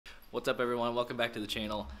What's up, everyone? Welcome back to the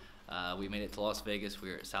channel. We made it to Las Vegas.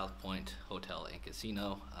 We're at South Point Hotel and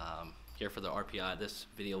Casino here for the RPI. This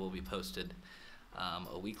video will be posted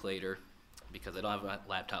a week later because I don't have my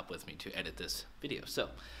laptop with me to edit this video. So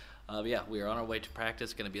yeah, we are on our way to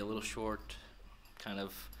practice. Going to be a little short kind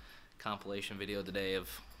of compilation video today of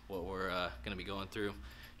what we're going to be going through,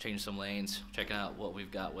 change some lanes, checking out what we've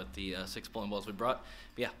got with the 6 bowling balls we brought.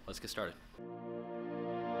 But yeah, let's get started.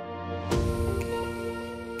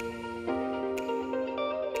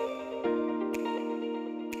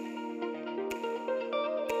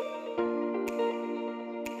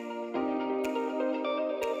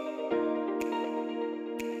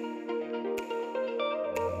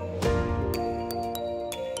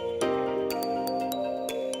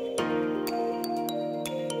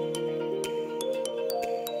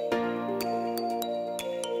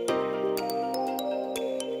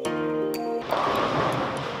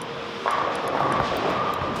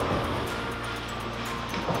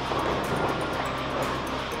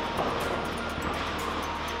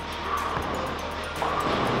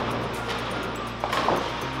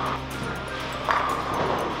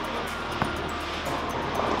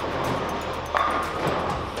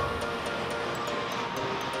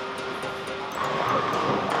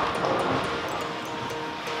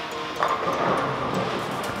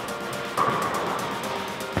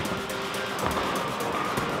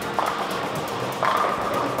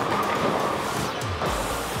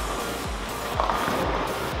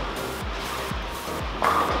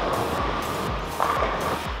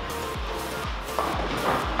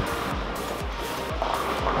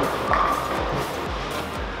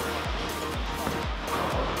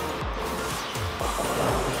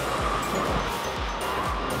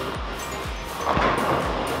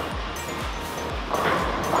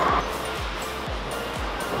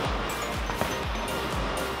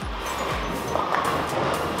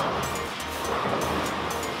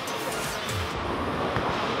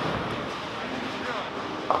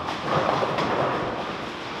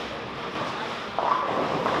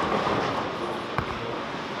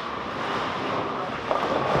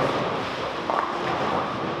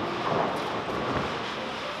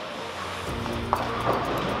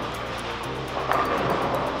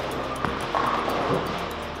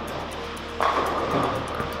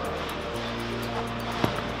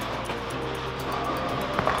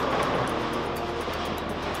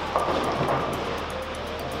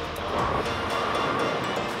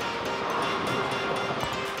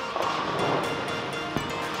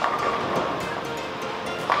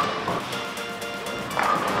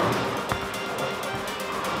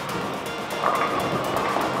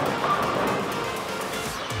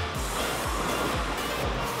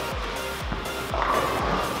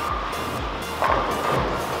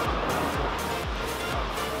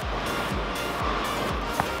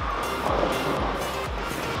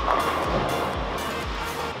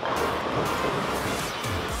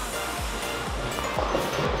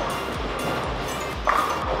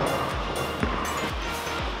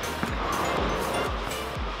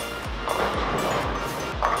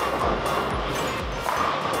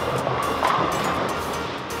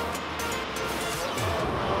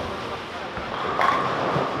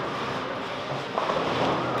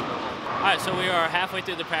 Alright, so we are halfway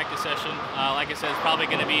through the practice session. Like I said, it's probably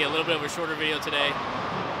going to be a little bit of a shorter video today.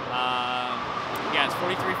 Yeah, it's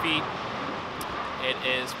 43 feet. It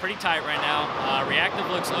is pretty tight right now. Reactive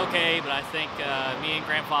looks okay, but I think me and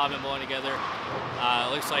Grandpa have been bowling together. It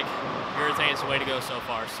looks like urethane is the way to go so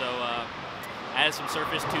far. So added some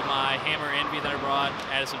surface to my hammer envy that I brought,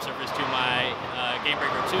 added some surface to my Game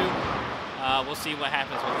Breaker 2. We'll see what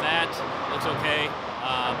happens with that. Looks okay,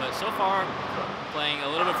 but so far, playing a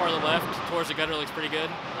little bit farther left towards the gutter looks pretty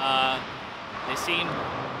good. They seem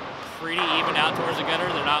pretty even out towards the gutter.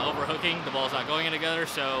 They're not overhooking. The ball's not going in the gutter,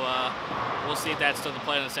 so we'll see if that's still the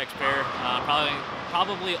play on the next pair.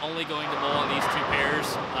 Probably only going to bowl on these two pairs.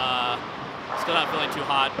 Still not feeling too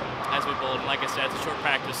hot as we bowled. And like I said, it's a short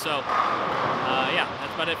practice. So yeah,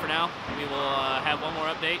 that's about it for now. We will have one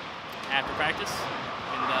more update after practice,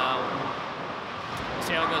 and we'll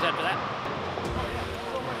see how it goes after that.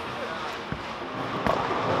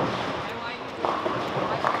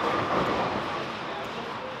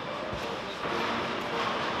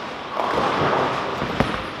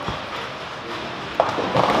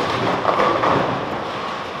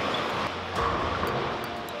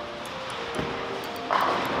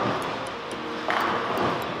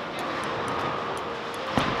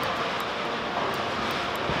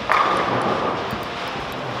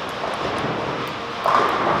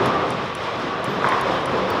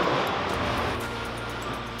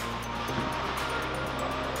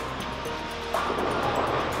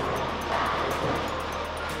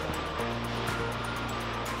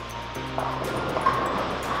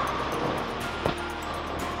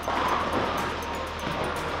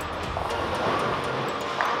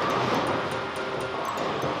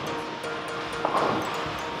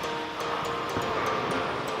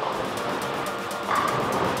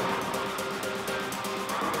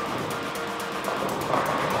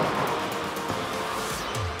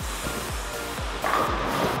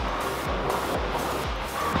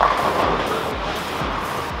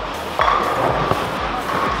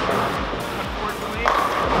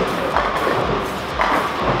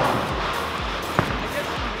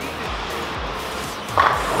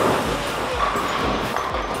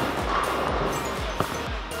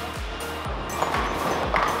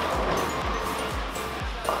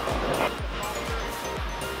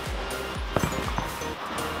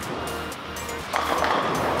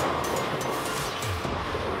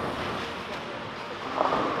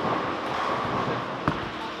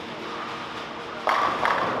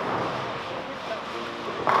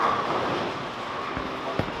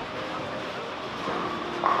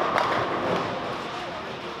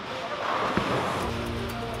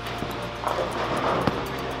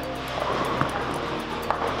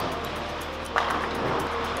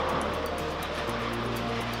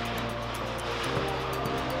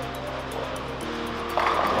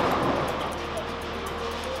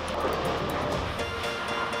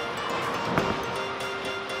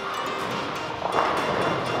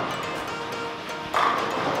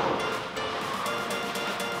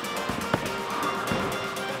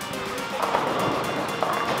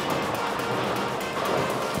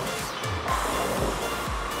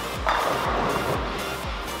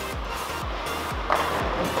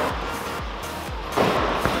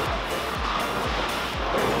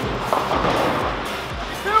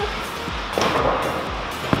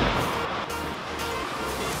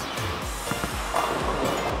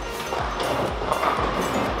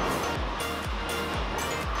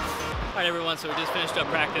 everyone. So we just finished up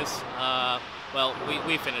practice. Well,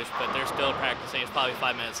 we finished, but they're still practicing. It's probably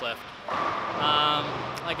 5 minutes left.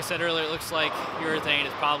 Like I said earlier, it looks like urethane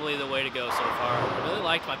is probably the way to go so far. I really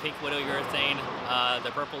liked my Pink Widow urethane.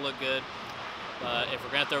 The purple looked good. If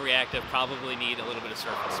we're going to throw reactive, probably need a little bit of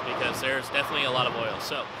surface because there's definitely a lot of oil.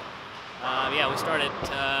 So, yeah, we start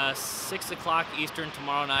at 6 o'clock Eastern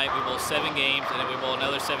tomorrow night. We bowl 7 games, and then we bowl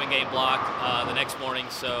another 7-game block the next morning.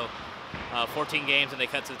 So, 14 games, and they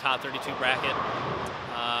cut to the top 32 bracket,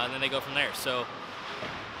 and then they go from there. So,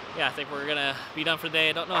 yeah, I think we're going to be done for the day.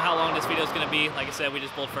 I don't know how long this video is going to be. Like I said, we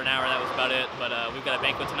just bowled for an hour. That was about it. But we've got a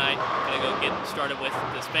banquet tonight. Going to go get started with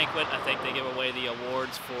this banquet. I think they give away the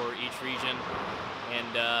awards for each region.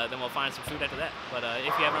 And then we'll find some food after that. But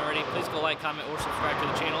if you haven't already, please go like, comment, or subscribe to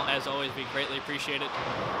the channel. As always, we greatly appreciate it.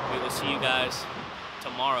 We will see you guys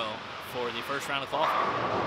tomorrow for the first round of qualifying.